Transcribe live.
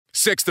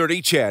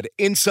630 CHED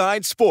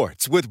Inside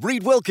Sports with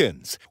Reed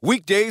Wilkins.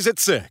 Weekdays at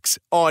 6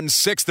 on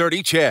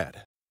 630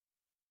 CHED.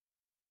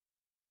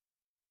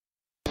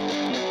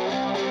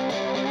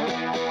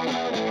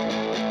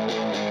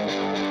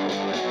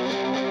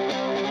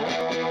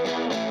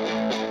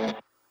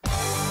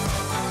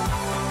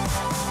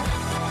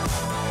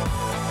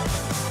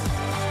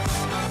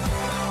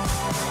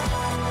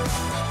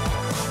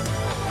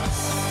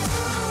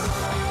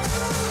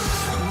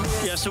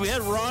 So we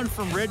had Ron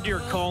from Red Deer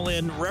call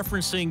in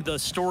referencing the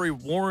story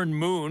Warren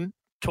Moon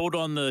told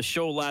on the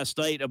show last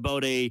night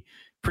about a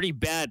pretty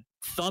bad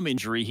thumb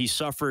injury he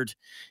suffered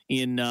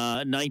in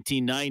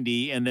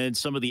 1990, and then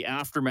some of the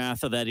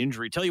aftermath of that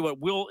injury. Tell you what,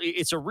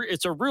 it's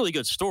a really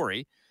good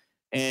story.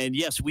 And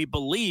yes, we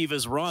believe,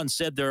 as Ron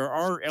said, there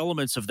are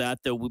elements of that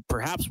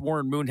perhaps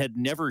Warren Moon had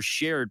never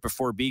shared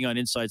before being on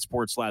Inside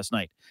Sports last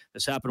night.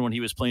 This happened when he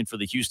was playing for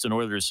the Houston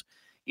Oilers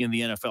in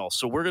the NFL.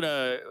 So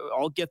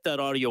I'll get that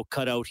audio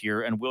cut out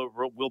here, and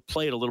we'll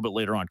play it a little bit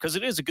later on, because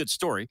it is a good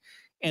story,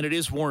 and it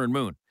is Warren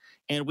Moon.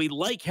 And we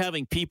like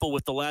having people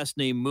with the last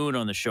name Moon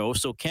on the show.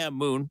 So Cam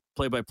Moon,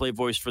 play-by-play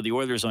voice for the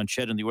Oilers on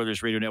CHED and the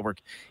Oilers Radio Network,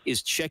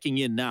 is checking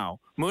in now.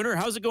 Mooner,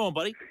 how's it going,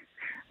 buddy?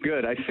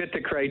 Good. I fit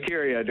the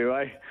criteria, do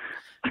I?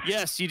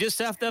 Yes, you just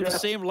have to have the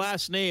same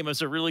last name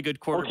as a really good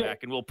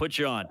quarterback, and we'll put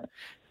you on.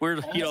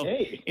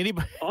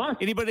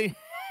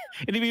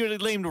 Anybody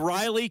named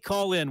Riley,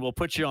 call in. We'll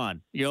put you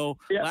on.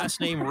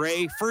 Last name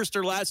Ray, first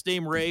or last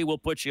name Ray, we'll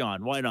put you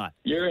on. Why not?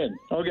 You're in.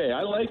 Okay,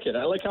 I like it.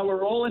 I like how we're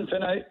rolling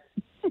tonight.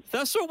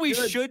 That's what we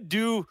should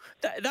do.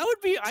 That would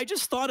be, I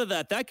just thought of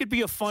that. That could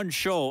be a fun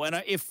show.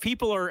 And if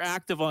people are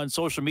active on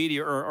social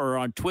media or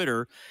on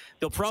Twitter,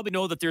 they'll probably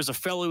know that there's a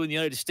fellow in the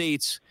United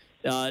States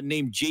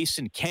named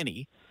Jason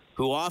Kenney,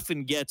 who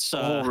often gets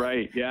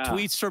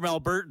tweets from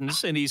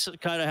Albertans, and he's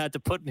kind of had to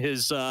put in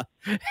his I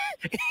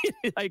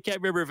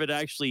can't remember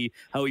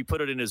how he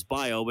put it in his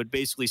bio, but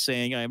basically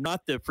saying, I am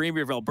not the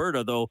Premier of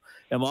Alberta, though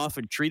I'm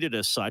often treated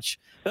as such.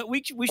 But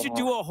we should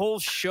do a whole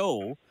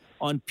show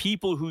on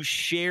people who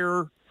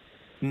share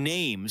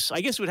names. I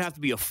guess it would have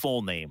to be a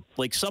full name,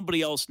 like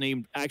somebody else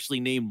named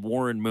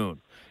Warren Moon.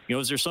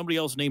 Is there somebody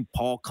else named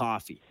Paul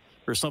Coffey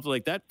or something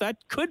like that? That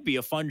could be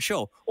a fun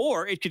show,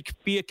 or it could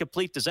be a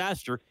complete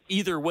disaster.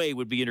 Either way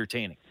would be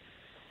entertaining.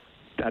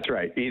 That's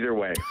right. Either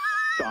way.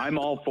 So I'm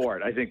all for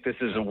it. I think this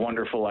is a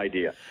wonderful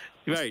idea.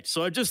 Right.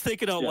 So I'm just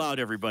thinking out loud,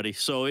 everybody.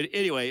 So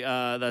anyway,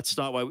 that's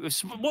not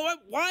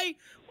why.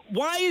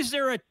 Why is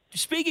there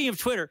speaking of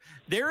Twitter,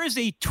 there is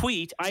a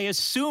tweet, I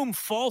assume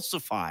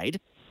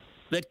falsified,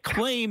 that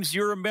claims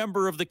you're a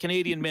member of the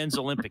Canadian men's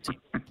Olympic team.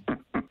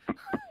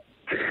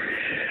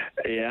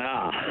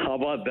 Yeah, how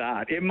about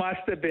that? It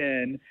must have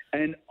been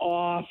an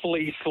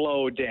awfully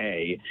slow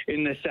day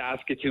in the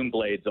Saskatoon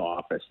Blades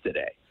office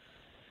today.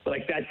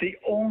 Like, that's the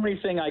only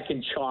thing I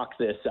can chalk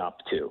this up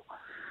to.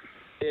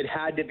 It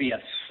had to be a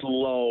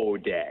slow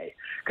day.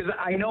 Because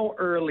I know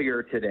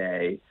earlier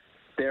today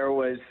there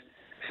was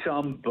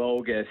some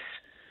bogus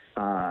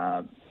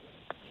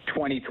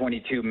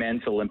 2022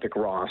 men's Olympic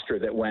roster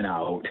that went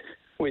out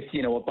with,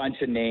 a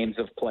bunch of names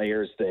of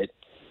players that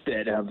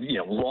have,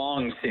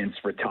 long since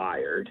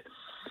retired.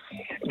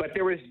 But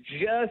there was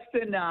just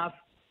enough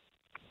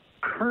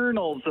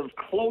kernels of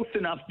close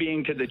enough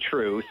being to the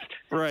truth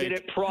that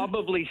it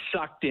probably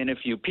sucked in a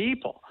few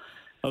people.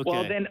 Okay.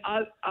 Well, then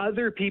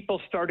other people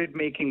started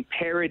making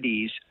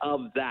parodies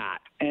of that.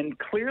 And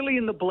clearly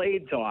in the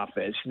Blades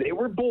office, they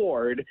were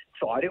bored,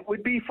 thought it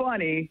would be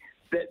funny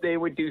that they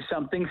would do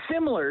something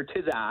similar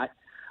to that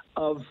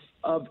of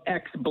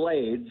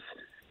ex-Blades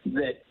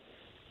that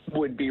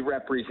would be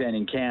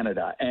representing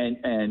Canada.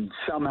 And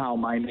somehow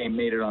my name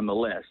made it on the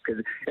list,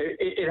 because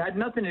it had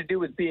nothing to do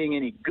with being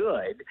any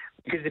good,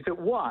 because if it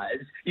was,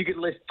 you could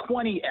list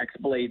 20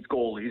 ex-Blades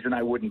goalies and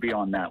I wouldn't be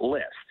on that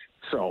list.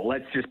 So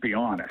let's just be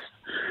honest.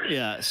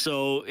 Yeah,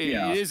 so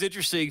it is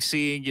interesting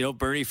seeing,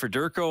 Bernie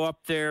Federko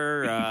up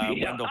there,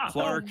 Wendell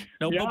Clark.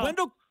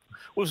 But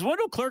was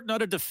Wendell Clark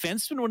not a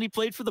defenseman when he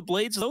played for the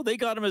Blades, though? They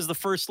got him as the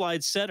first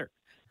slide center.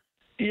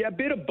 Yeah, a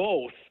bit of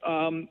both.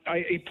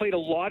 He played a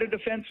lot of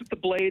defense with the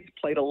Blades,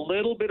 played a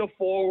little bit of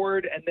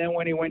forward, and then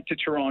when he went to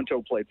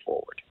Toronto, played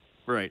forward.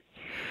 Right.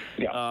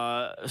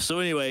 Yeah. So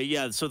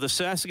anyway, so the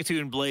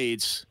Saskatoon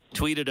Blades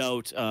tweeted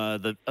out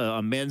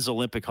a men's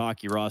Olympic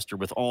hockey roster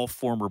with all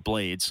former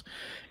Blades,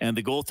 and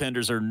the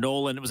goaltenders are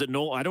Nolan. Was it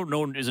Nolan? I don't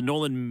know. Is it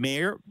Nolan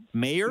Meyer?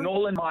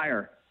 Nolan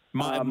Meyer.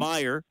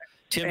 Meyer.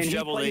 Tim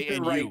Chevalier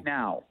and right you.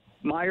 Now.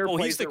 Meyer. Oh,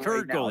 he's the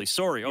current goalie.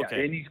 Sorry. Okay.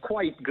 Yeah, and he's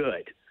quite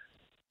good.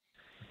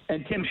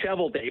 And Tim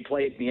Chevalier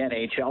played in the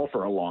NHL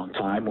for a long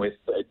time with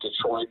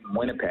Detroit and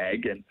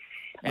Winnipeg, and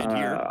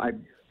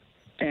here.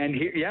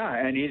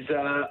 He's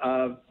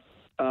a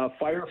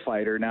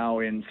firefighter now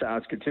in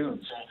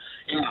Saskatoon.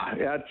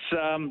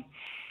 So,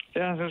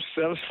 that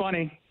was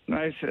funny.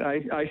 I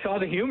saw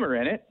the humor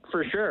in it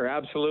for sure.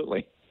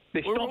 Absolutely.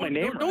 They spelled my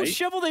name right. No,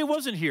 Chevalier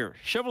wasn't here.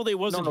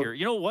 Here.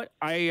 You know what?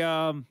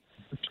 I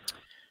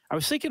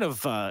was thinking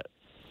of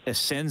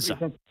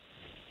Essenza.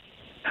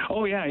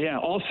 Oh yeah.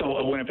 Also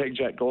a Winnipeg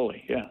Jet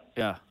goalie. Yeah.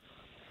 Yeah.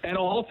 and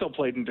also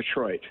played in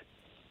Detroit.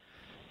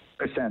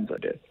 Essensa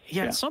did.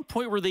 Yeah, at some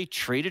point were they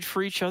traded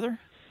for each other?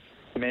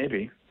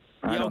 Maybe.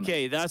 I don't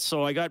know. That's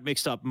so I got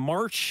mixed up.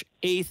 March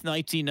 8th,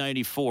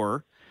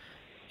 1994,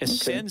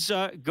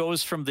 Essensa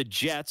goes from the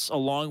Jets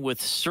along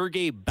with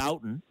Sergei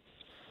Boutin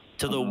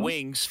to the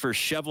Wings for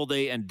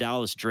Cheveldae and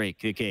Dallas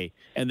Drake. Okay.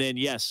 And then,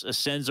 yes,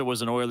 Essensa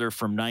was an Oiler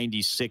from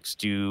 96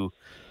 to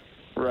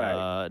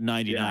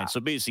 99. Yeah. So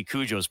basically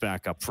Cujo's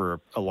back up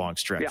for a long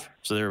stretch. Yeah.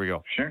 So there we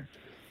go. Sure.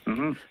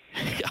 Mm-hmm.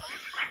 Yeah.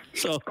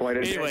 So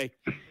anyway,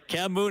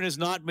 Cam Moon has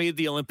not made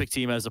the Olympic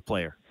team as a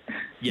player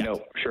yet.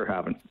 No, sure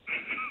haven't.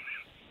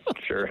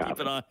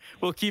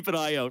 We'll keep an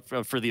eye out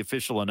for the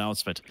official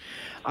announcement.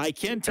 I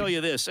can tell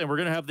you this, and we're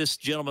going to have this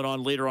gentleman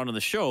on later on in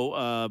the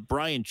show,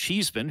 Brian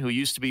Cheeseman, who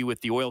used to be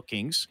with the Oil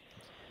Kings.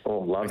 Oh,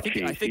 love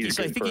Cheese. I think he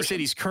said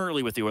he's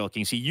currently with the Oil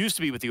Kings. He used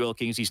to be with the Oil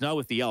Kings. He's now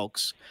with the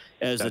Elks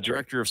as the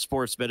director of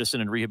sports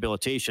medicine and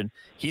rehabilitation.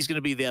 He's going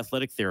to be the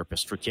athletic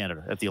therapist for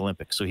Canada at the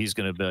Olympics. So he's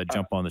going to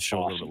jump on the show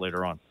a little bit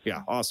later on.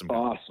 Yeah, awesome. Guy.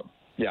 Awesome.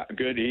 Yeah,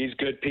 good. He's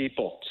good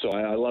people. So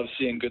I love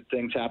seeing good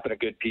things happen to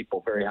good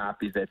people. Very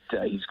happy that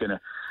he's going to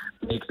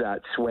make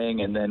that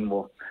swing, and then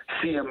we'll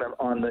see him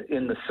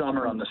in the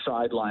summer on the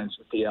sidelines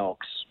with the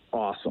Elks.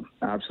 Awesome.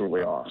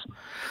 Absolutely awesome.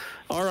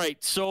 All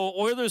right. So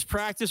Oilers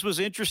practice was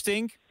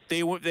interesting. They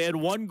had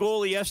one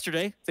goalie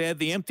yesterday. They had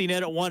the empty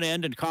net at one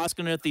end and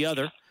Koskinen at the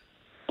other.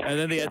 And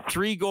then they had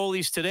three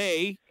goalies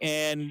today,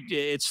 and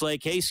it's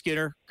like, hey,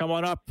 Skinner, come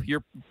on up.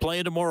 You're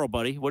playing tomorrow,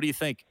 buddy. What do you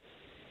think?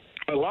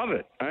 I love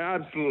it. I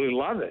absolutely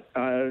love it.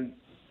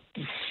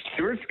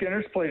 Stuart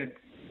Skinner's played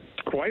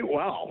quite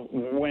well,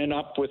 went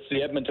up with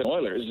the Edmonton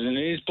Oilers, and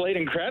he's played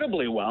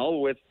incredibly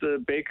well with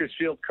the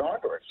Bakersfield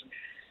Condors.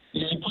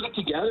 You put it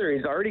together,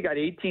 he's already got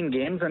 18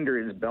 games under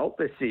his belt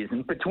this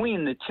season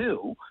between the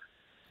two,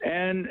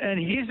 and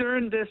he's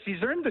earned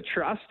the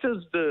trust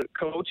of the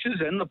coaches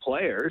and the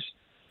players,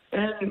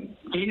 and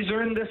he's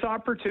earned this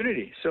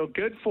opportunity. So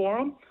good for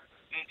him.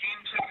 The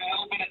team's having a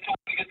little bit of time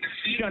to get their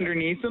feet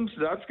underneath them,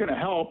 so that's going to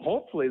help.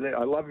 Hopefully,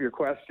 I love your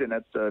question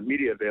at the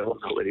media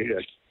availability.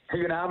 Are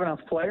you going to have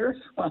enough players?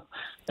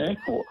 Hey,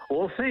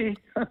 we'll see.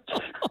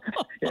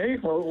 Hey,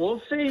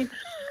 we'll see.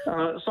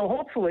 So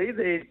hopefully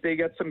they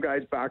get some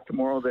guys back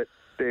tomorrow that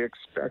they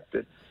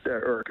expected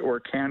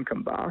or can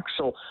come back.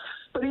 So,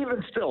 but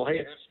even still,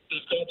 hey,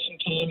 they've got some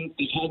time.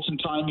 They've had some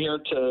time here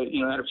to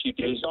had a few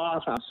days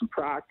off, have some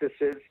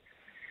practices.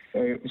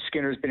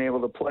 Skinner's been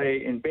able to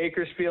play in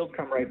Bakersfield,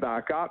 come right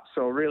back up.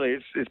 So really,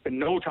 it's been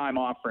no time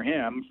off for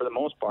him for the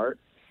most part,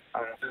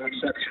 with the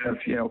exception of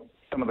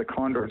some of the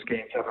Condors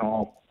games haven't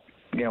all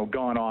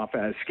gone off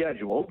as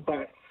scheduled.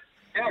 But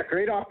yeah,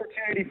 great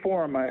opportunity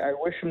for him. I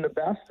wish him the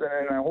best,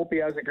 and I hope he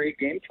has a great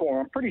game tomorrow.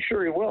 I'm pretty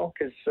sure he will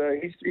because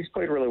he's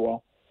played really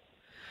well.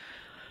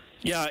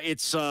 Yeah,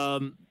 it's.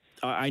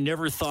 I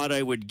never thought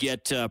I would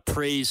get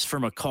praise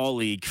from a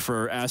colleague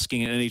for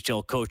asking an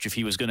NHL coach if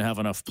he was going to have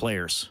enough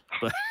players.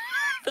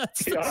 But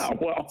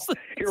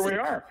here we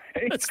are.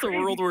 Hey, that's the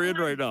world we're in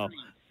right now.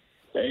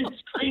 Hey,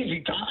 it's crazy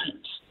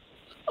times.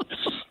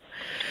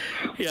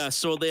 Yeah,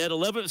 so they had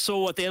 11. So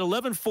what? They had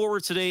 11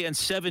 forwards today and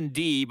 7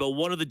 D, but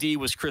one of the D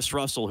was Chris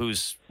Russell,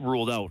 who's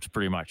ruled out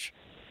pretty much.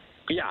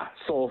 Yeah.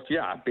 So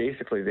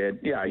basically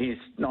he's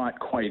not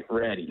quite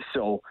ready.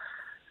 So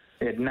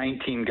they had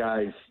 17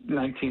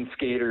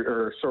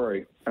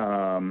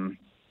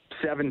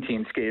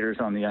 skaters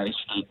on the ice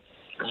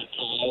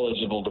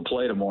eligible to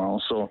play tomorrow.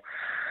 So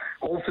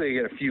hopefully they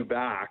get a few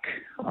back.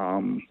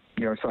 So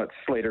that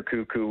Slater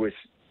Cuckoo was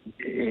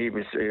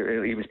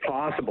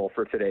possible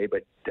for today,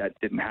 but that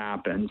didn't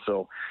happen.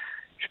 So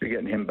should be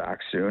getting him back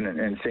soon.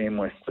 And same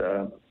with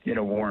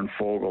Warren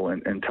Fogle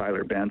and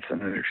Tyler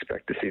Benson. I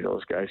expect to see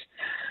those guys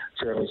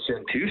fairly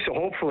soon too. So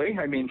hopefully,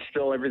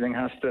 still everything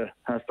has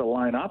to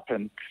line up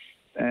and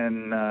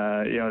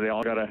they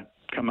all got to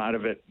come out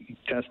of it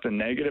testing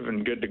negative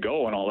and good to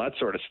go and all that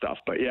sort of stuff.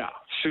 But yeah,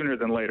 sooner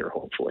than later,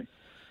 hopefully.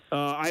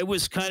 I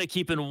was kind of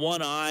keeping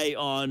one eye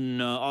on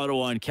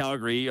Ottawa and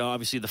Calgary.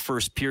 Obviously, the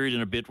first period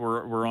and a bit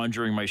were on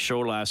during my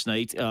show last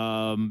night.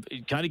 Kind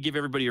of give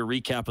everybody a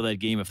recap of that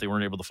game if they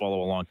weren't able to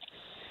follow along.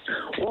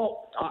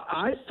 Well,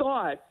 I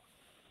thought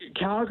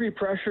Calgary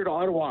pressured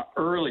Ottawa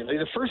early.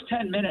 The first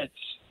 10 minutes,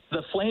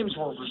 the Flames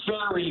were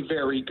very,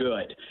 very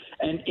good.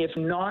 And if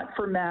not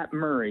for Matt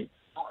Murray,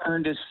 who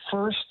earned his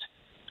first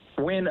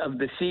win of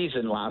the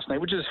season last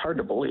night, which is hard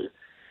to believe,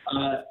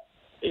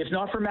 if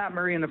not for Matt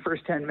Murray in the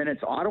first 10 minutes,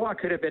 Ottawa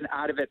could have been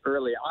out of it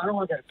early.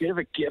 Ottawa got a bit of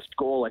a gift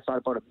goal, I thought,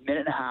 about a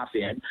minute and a half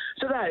in.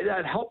 So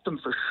that helped them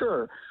for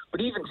sure.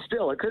 But even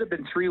still, it could have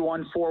been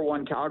 3-1,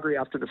 4-1 Calgary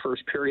after the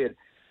first period.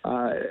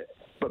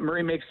 But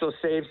Murray makes those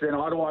saves. Then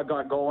Ottawa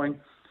got going.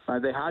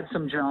 They had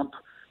some jump.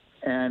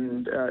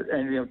 And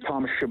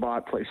Thomas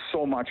Chabot plays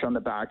so much on the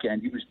back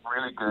end. He was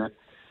really good.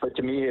 But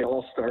to me, it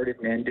all started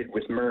and ended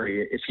with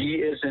Murray. If he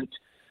isn't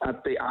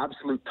at the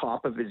absolute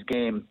top of his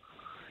game,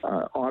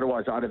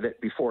 Ottawa's out of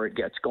it before it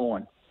gets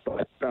going.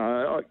 But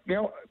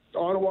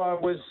Ottawa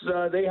was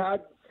they had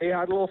a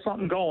little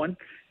something going,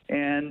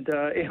 and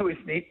it was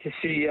neat to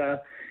see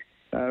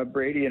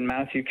Brady and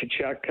Matthew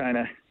Tkachuk kind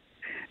of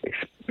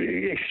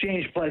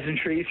exchanged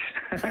pleasantries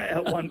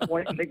at one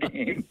point in the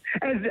game,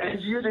 as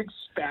you'd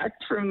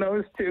expect from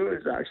those two.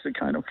 It's actually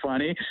kind of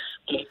funny.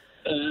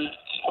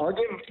 I'll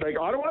give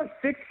Ottawa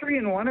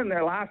 6-3-1 in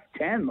their last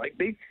 10.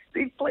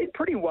 They've played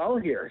pretty well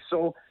here.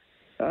 So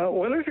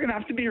Oilers are going to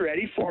have to be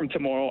ready for them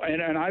tomorrow.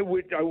 And I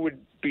would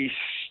be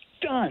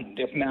stunned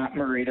if Matt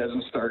Murray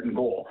doesn't start in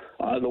goal.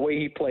 The way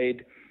he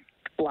played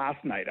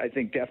last night, I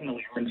think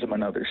definitely earns him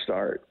another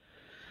start.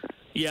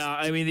 Yeah,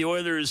 I mean, the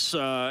Oilers,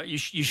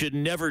 you should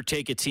never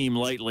take a team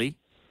lightly.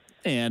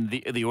 And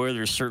the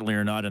Oilers certainly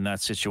are not in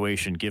that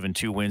situation, given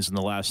 2 wins in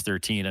the last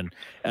 13. And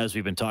as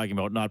we've been talking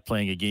about, not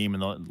playing a game in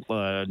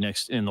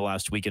the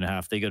last week and a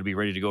half, they got to be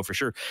ready to go for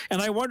sure.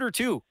 And I wonder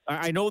too.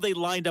 I know they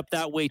lined up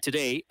that way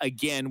today,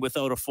 again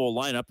without a full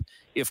lineup.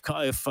 If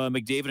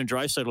McDavid and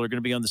Draisaitl are going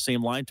to be on the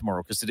same line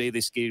tomorrow, because today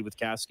they skated with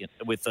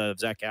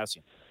Zach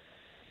Kassian.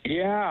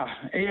 Yeah,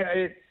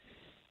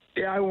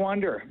 I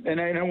wonder.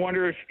 And I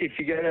wonder if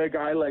you get a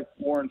guy like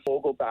Warren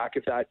Foegele back,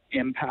 if that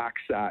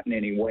impacts that in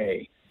any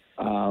way.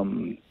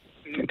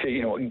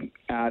 To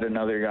add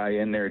another guy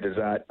in there, does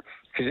that?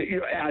 Because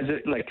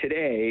like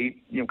today,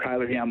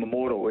 Kyler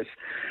Yamamoto was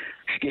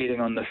skating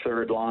on the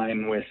third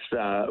line with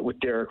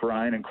Derek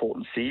Ryan and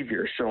Colton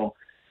Sevier. So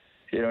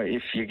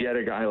if you get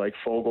a guy like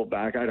Foegele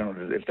back, I don't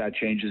know if that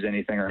changes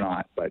anything or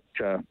not. But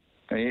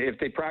if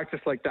they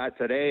practice like that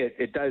today,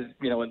 it does.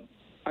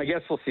 I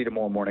guess we'll see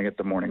tomorrow morning at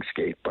the morning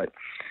skate. But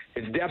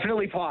it's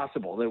definitely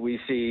possible that we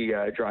see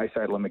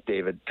Draisaitl and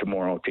McDavid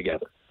tomorrow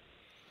together.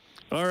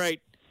 All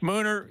right.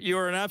 Mooner,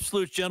 you're an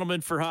absolute gentleman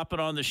for hopping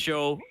on the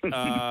show.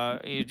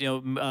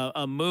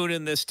 A Moon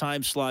in this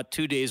time slot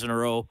 2 days in a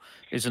row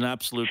is an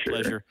absolute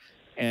pleasure.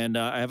 And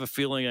I have a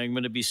feeling I'm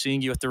going to be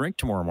seeing you at the rink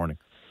tomorrow morning.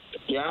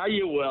 Yeah,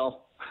 you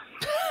will.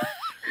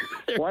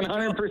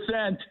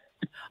 100%.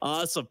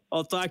 Awesome.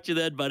 I'll talk to you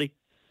then, buddy.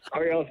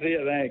 Okay, I'll see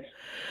you. Thanks.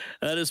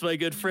 That is my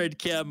good friend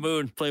Cam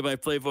Moon,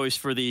 play-by-play voice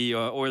for the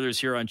Oilers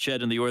here on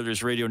Ched and the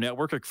Oilers Radio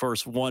Network. Of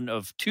course, one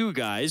of 2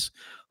 guys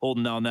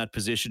holding down that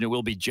position. It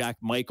will be Jack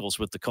Michaels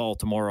with the call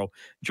tomorrow,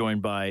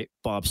 joined by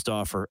Bob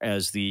Stauffer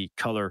as the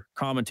color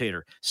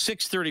commentator.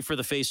 6:30 for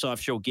the face-off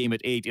show, game at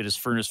 8. It is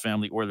Furnace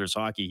Family Oilers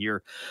hockey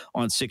here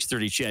on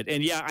 6:30 Ched.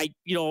 And yeah,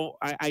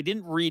 I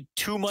didn't read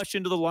too much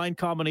into the line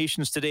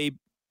combinations today,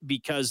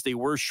 because they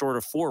were short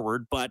of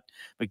forward, but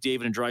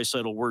McDavid and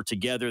Draisaitl were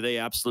together. They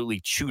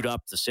absolutely chewed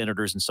up the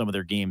Senators in some of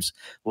their games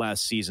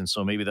last season.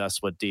 So maybe that's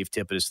what Dave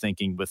Tippett is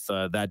thinking with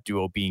that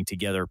duo being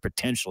together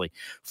potentially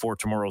for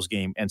tomorrow's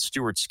game. And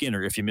Stuart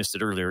Skinner, if you missed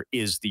it earlier,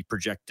 is the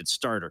projected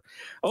starter.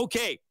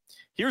 Okay,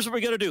 here's what we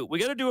got to do. We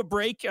got to do a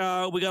break. We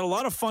got a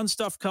lot of fun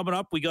stuff coming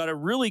up. We got a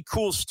really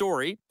cool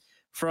story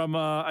from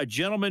a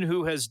gentleman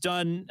who has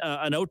done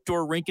an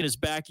outdoor rink in his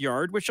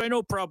backyard, which I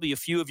know probably a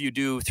few of you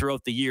do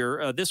throughout the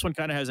year. This one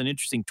kind of has an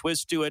interesting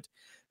twist to it.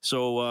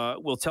 So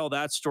we'll tell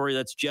that story.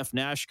 That's Jeff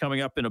Nash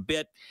coming up in a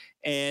bit.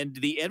 And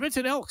the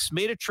Edmonton Elks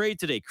made a trade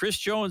today. Chris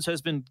Jones has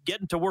been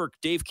getting to work.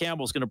 Dave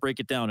Campbell's going to break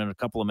it down in a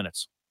couple of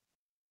minutes.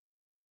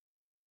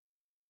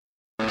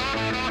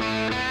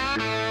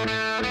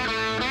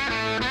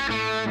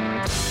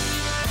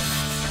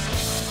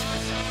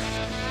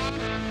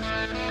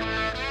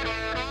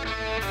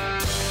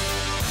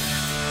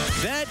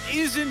 That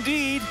is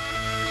indeed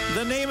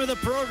the name of the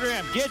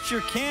program. Get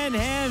your canned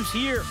hams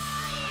here.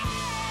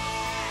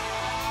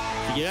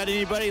 If you got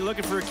anybody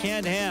looking for a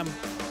canned ham,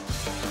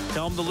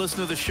 tell them to listen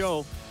to the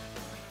show.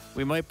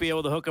 We might be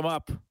able to hook them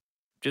up.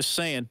 Just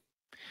saying.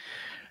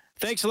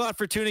 Thanks a lot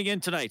for tuning in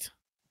tonight.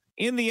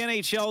 In the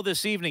NHL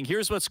this evening,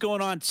 here's what's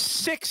going on.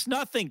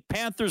 6-0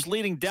 Panthers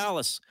leading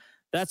Dallas.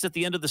 That's at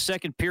the end of the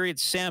second period.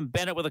 Sam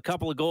Bennett with a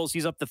couple of goals.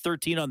 He's up to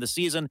 13 on the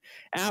season.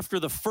 After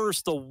the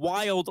first, the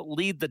Wild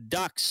lead the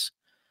Ducks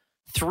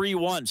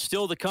 3-1.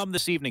 Still to come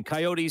this evening.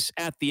 Coyotes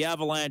at the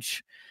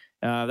Avalanche.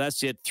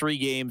 That's it. 3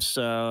 games.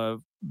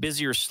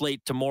 Busier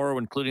slate tomorrow,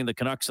 including the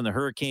Canucks and the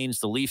Hurricanes.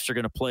 The Leafs are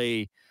going to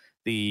play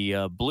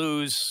the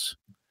Blues.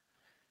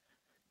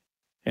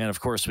 And,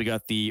 of course, we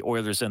got the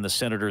Oilers and the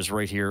Senators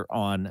right here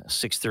on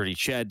 6:30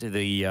 Ched.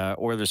 The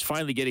Oilers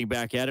finally getting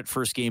back at it.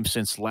 First game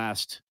since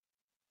last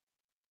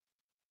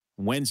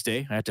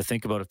Wednesday. I had to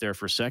think about it there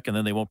for a second.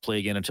 Then they won't play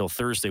again until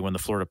Thursday when the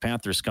Florida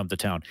Panthers come to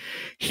town.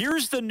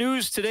 Here's the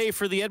news today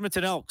for the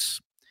Edmonton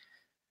Elks.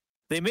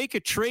 They make a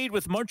trade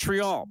with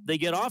Montreal. They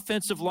get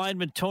offensive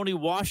lineman Tony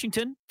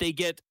Washington. They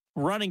get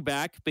running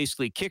back,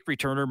 basically kick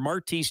returner,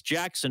 Martese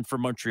Jackson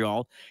from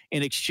Montreal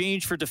in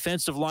exchange for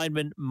defensive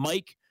lineman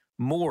Mike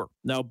Moore.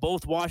 Now,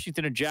 both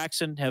Washington and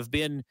Jackson have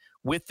been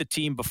with the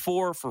team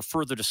before. For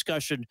further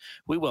discussion,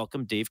 we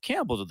welcome Dave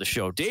Campbell to the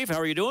show. Dave, how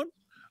are you doing?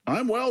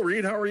 I'm well,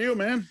 Reed. How are you,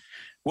 man?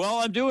 Well,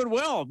 I'm doing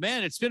well,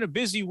 man. It's been a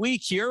busy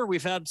week here.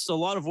 We've had a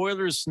lot of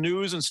Oilers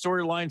news and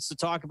storylines to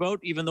talk about,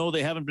 even though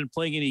they haven't been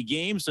playing any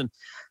games. And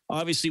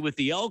obviously with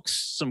the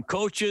Elks, some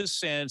coaches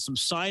and some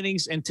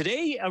signings. And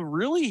today, a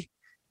really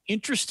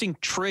interesting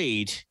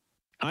trade,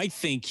 I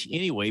think,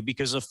 anyway,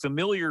 because a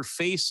familiar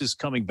face is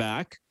coming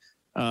back,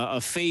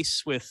 a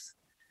face with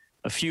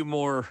a few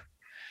more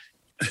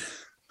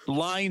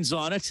lines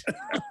on it,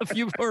 a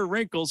few more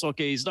wrinkles.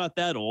 Okay, he's not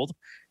that old,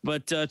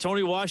 but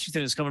Tony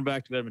Washington is coming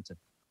back to Edmonton.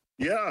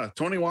 Yeah,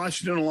 Tony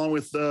Washington, along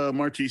with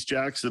Martese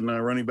Jackson,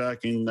 running back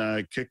and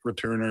kick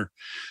returner,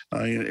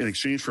 in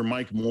exchange for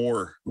Mike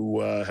Moore,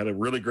 who had a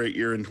really great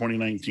year in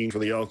 2019 for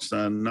the Elks,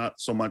 not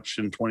so much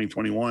in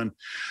 2021.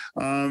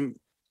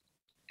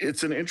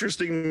 It's an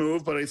interesting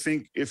move, but I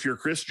think if you're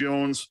Chris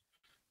Jones,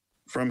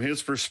 from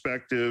his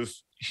perspective,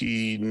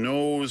 he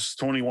knows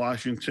Tony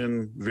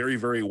Washington very,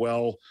 very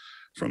well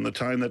from the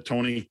time that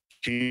Tony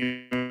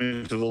came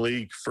into the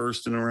league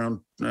first in around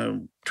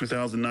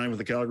 2009 with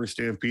the Calgary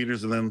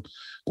Stampeders, and then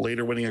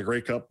later winning a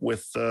Grey Cup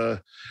with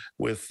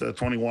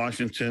Tony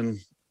Washington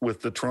with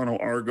the Toronto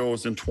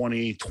Argos in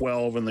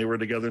 2012, and they were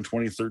together in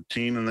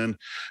 2013. And then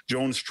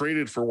Jones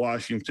traded for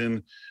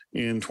Washington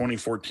in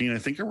 2014. I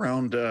think it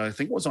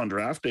was on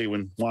draft day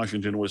when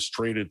Washington was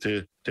traded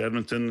to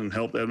Edmonton and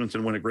helped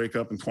Edmonton win a Grey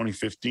Cup in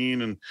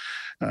 2015,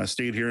 and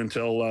stayed here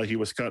until he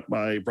was cut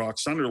by Brock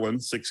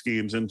Sunderland 6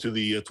 games into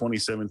the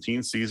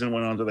 2017 season,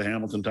 went on to the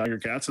Hamilton Tiger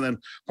Cats. And then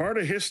part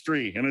of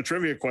history and a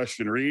trivia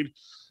question, Reed,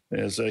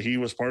 as he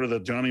was part of the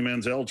Johnny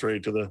Manziel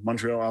trade to the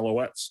Montreal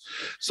Alouettes.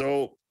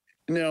 So,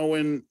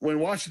 when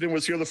Washington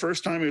was here the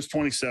first time, he was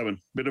 27,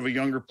 bit of a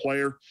younger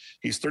player.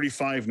 He's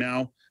 35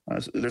 now.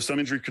 There's some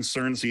injury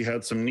concerns. He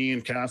had some knee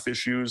and calf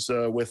issues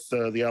with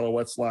the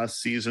Alouettes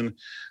last season,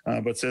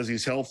 but says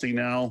he's healthy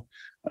now.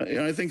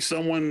 I think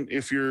someone,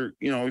 if you're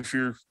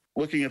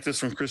looking at this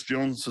from Chris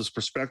Jones's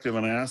perspective,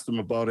 and I asked him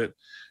about it,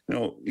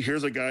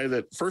 here's a guy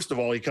that, first of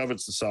all, he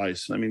covets the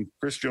size. I mean,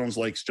 Chris Jones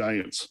likes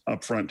giants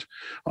up front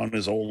on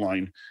his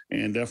O-line,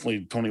 and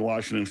definitely Tony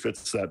Washington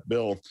fits that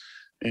bill.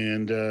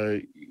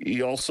 And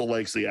he also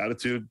likes the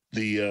attitude,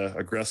 the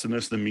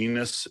aggressiveness, the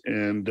meanness.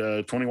 And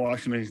Tony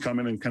Washington can come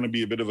in and kind of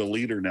be a bit of a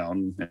leader now.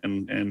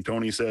 And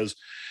Tony says,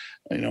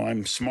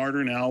 I'm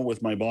smarter now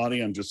with my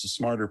body. I'm just a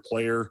smarter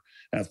player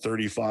at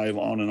 35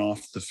 on and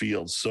off the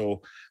field.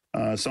 So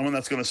someone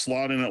that's going to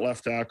slot in at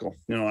left tackle.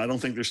 I don't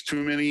think there's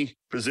too many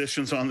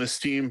positions on this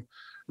team,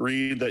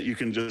 Reed, that you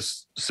can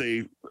just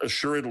say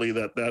assuredly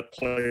that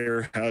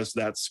player has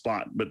that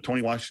spot. But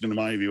Tony Washington, in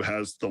my view,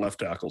 has the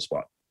left tackle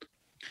spot.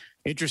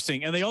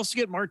 Interesting. And they also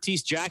get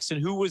Martese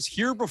Jackson, who was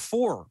here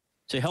before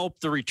to help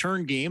the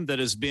return game that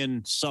has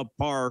been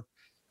subpar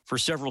for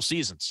several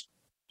seasons.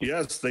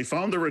 Yes, they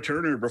found the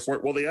returner before.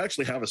 Well, they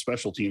actually have a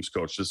special teams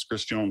coach. This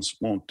Chris Jones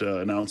won't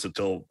announce it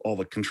till all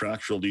the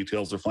contractual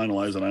details are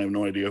finalized, and I have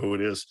no idea who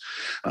it is.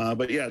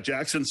 But yeah,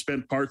 Jackson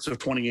spent parts of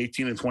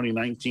 2018 and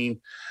 2019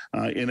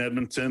 in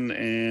Edmonton,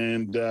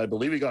 and I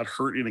believe he got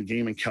hurt in a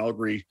game in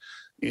Calgary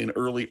in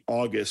early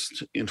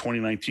August in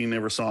 2019.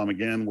 Never saw him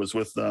again. Was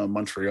with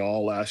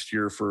Montreal last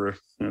year for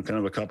kind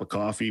of a cup of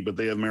coffee, but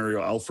they have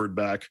Mario Alford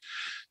back,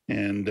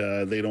 and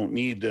they don't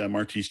need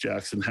Martese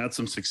Jackson. Had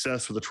some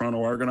success with the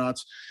Toronto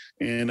Argonauts.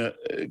 And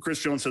Chris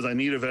Jones says, I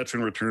need a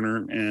veteran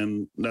returner,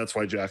 and that's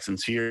why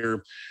Jackson's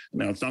here.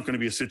 Now, it's not going to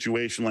be a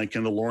situation like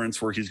Kendall Lawrence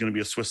where he's going to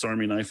be a Swiss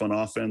Army knife on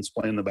offense,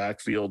 play in the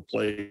backfield,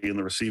 play in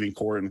the receiving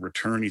corps, and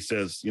return. He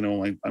says,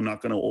 I'm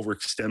not going to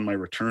overextend my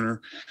returner.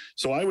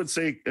 So I would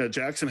say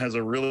Jackson has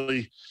a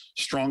really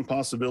strong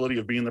possibility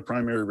of being the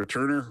primary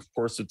returner. Of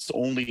course, it's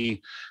only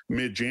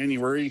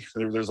mid-January.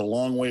 There's a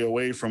long way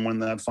away from when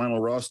that final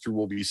roster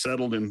will be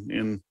settled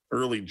in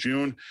early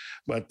June,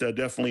 but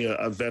definitely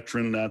a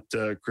veteran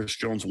that Chris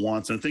Jones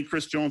wants. And I think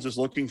Chris Jones is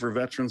looking for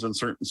veterans in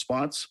certain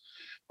spots.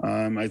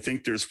 I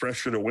think there's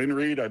pressure to win,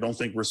 Reed. I don't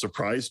think we're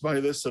surprised by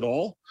this at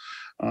all.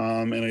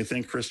 And I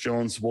think Chris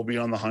Jones will be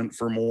on the hunt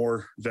for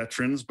more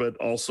veterans, but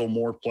also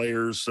more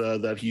players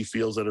that he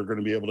feels that are going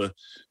to be able to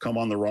come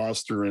on the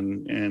roster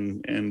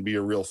and be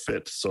a real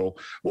fit. So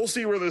we'll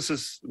see where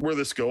this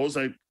goes.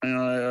 I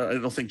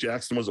don't think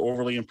Jackson was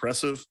overly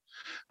impressive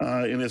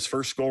in his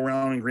first go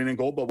round in green and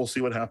gold, but we'll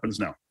see what happens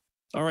now.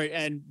 All right.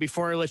 And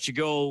before I let you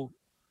go,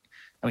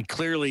 I mean,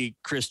 clearly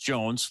Chris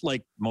Jones,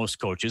 like most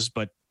coaches,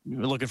 but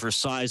we're looking for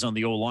size on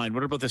the O-line.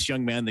 What about this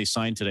young man they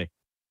signed today?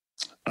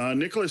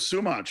 Nicholas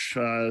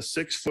Sumach,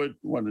 6 foot.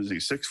 What is he?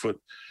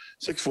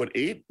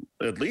 6'8"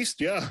 at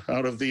least. Yeah.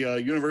 Out of the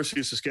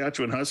University of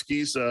Saskatchewan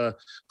Huskies,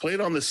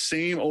 played on the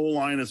same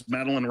O-line as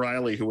Madeline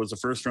Riley, who was a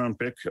first-round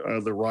pick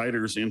of the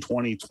Riders in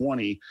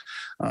 2020.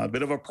 A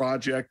bit of a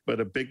project, but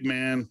a big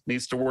man,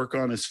 needs to work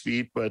on his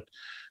feet. But,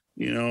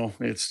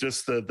 it's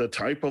just the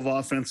type of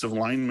offensive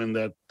lineman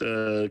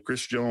that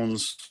Chris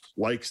Jones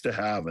likes to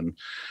have. And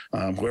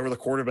whoever the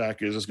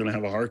quarterback is going to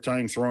have a hard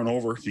time throwing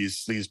over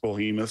these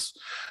behemoths.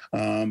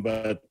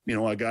 But,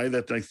 a guy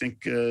that I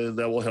think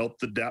that will help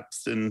the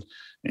depth and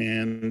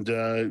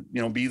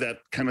be that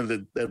kind of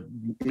that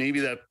maybe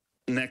that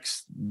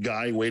next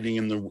guy waiting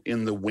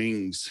in the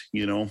wings.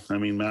 I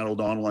mean, Matt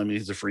O'Donnell,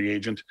 he's a free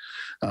agent.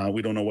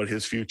 We don't know what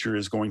his future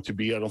is going to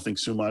be. I don't think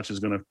Sumach is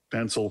going to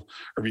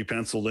be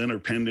penciled in or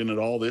penned in at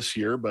all this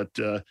year, but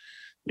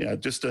yeah,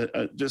 just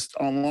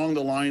along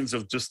the lines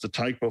of just the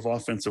type of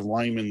offensive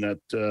lineman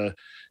that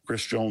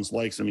Chris Jones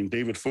likes. I mean,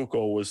 David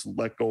Foucault was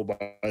let go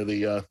by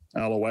the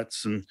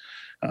Alouettes, and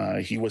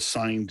he was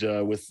signed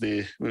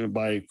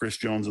by Chris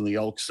Jones and the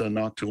Elks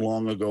not too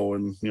long ago,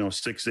 and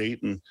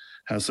 6'8" and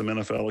has some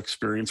NFL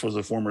experience. Was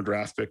a former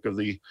draft pick of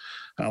the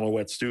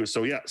Alouettes too.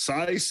 So yeah,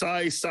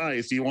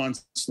 size. He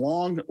wants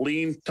long,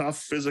 lean, tough,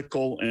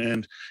 physical,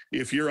 and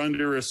if you're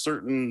under a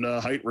certain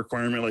height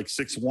requirement like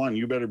 6'1",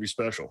 you better be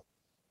special.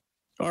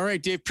 All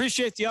right, Dave.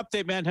 Appreciate the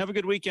update, man. Have a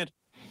good weekend.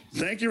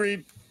 Thank you,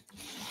 Reed.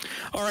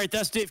 All right,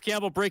 that's Dave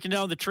Campbell breaking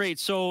down the trade.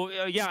 So,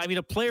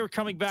 a player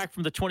coming back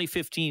from the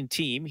 2015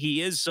 team.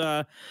 He is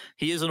an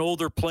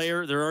older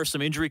player. There are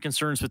some injury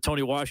concerns with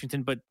Tony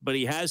Washington, but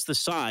he has the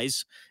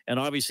size, and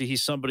obviously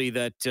he's somebody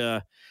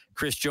that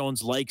Chris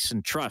Jones likes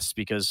and trusts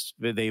because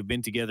they've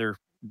been together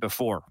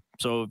before.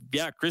 So,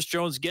 yeah, Chris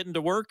Jones getting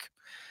to work.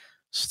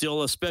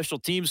 Still a special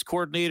teams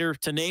coordinator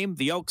to name.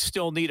 The Elks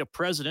still need a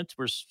president.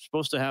 We're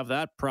supposed to have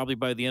that probably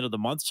by the end of the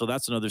month. So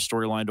that's another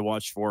storyline to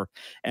watch for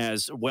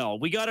as well.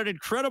 We got an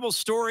incredible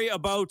story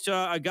about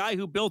a guy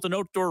who built an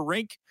outdoor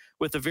rink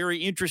with a very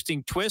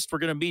interesting twist. We're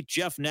going to meet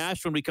Jeff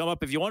Nash when we come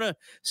up. If you want to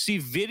see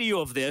video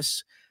of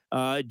this,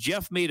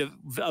 Jeff made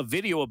a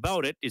video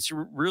about it. It's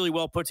really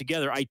well put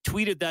together. I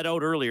tweeted that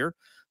out earlier.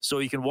 So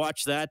you can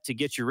watch that to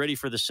get you ready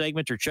for the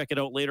segment, or check it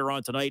out later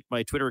on tonight.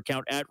 My Twitter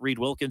account at Reed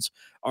Wilkins,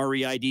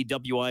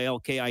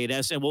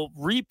 ReidWilkins, and we'll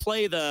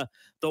replay the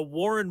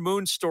Warren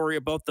Moon story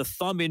about the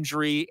thumb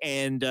injury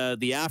and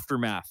the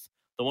aftermath,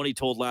 the one he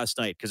told last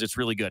night, because it's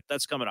really good.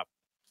 That's coming up.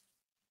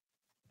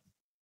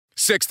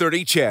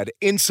 6:30 CHED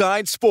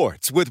Inside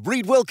Sports with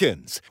Reed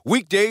Wilkins,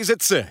 weekdays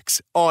at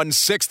 6 on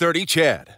 6:30 CHED.